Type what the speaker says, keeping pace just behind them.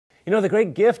You know, the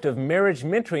great gift of marriage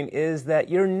mentoring is that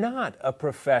you're not a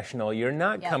professional. You're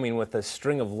not coming with a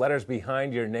string of letters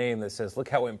behind your name that says, look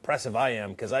how impressive I am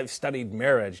because I've studied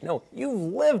marriage. No, you've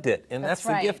lived it, and that's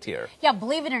the gift here. Yeah,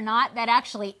 believe it or not, that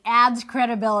actually adds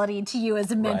credibility to you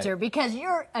as a mentor because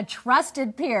you're a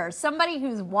trusted peer, somebody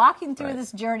who's walking through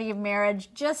this journey of marriage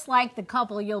just like the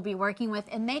couple you'll be working with,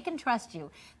 and they can trust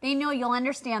you. They know you'll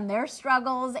understand their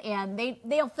struggles, and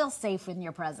they'll feel safe in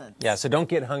your presence. Yeah, so don't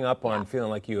get hung up on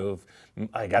feeling like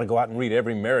I got to go out and read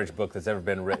every marriage book that's ever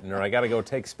been written, or I got to go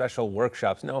take special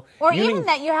workshops. No. Or even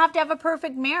that you have to have a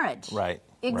perfect marriage. Right.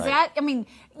 Exactly. I mean,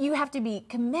 you have to be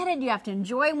committed, you have to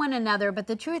enjoy one another, but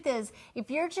the truth is, if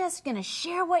you're just going to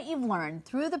share what you've learned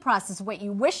through the process, what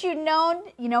you wish you'd known,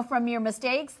 from your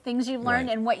mistakes, things you've learned,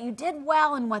 and what you did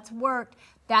well and what's worked,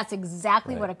 that's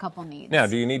exactly what a couple needs. Now,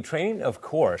 do you need training? Of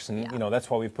course. And, that's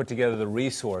why we've put together the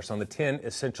resource on the 10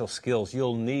 essential skills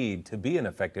you'll need to be an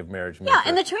effective marriage mentor. Yeah,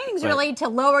 and the training's really to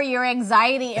lower your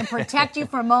anxiety and protect you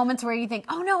from moments where you think,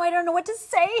 oh, no, I don't know what to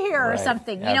say here or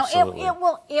something. Absolutely.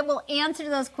 It will answer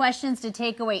those questions to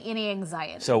take away any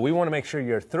anxiety. So we want to make sure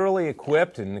you're thoroughly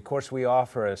equipped. And, of course, we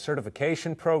offer a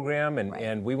certification program.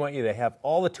 And we want you to have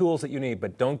all the tools that you need.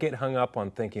 But don't get hung up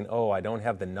on thinking, oh, I don't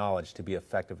have the knowledge to be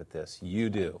effective at this. You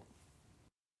do.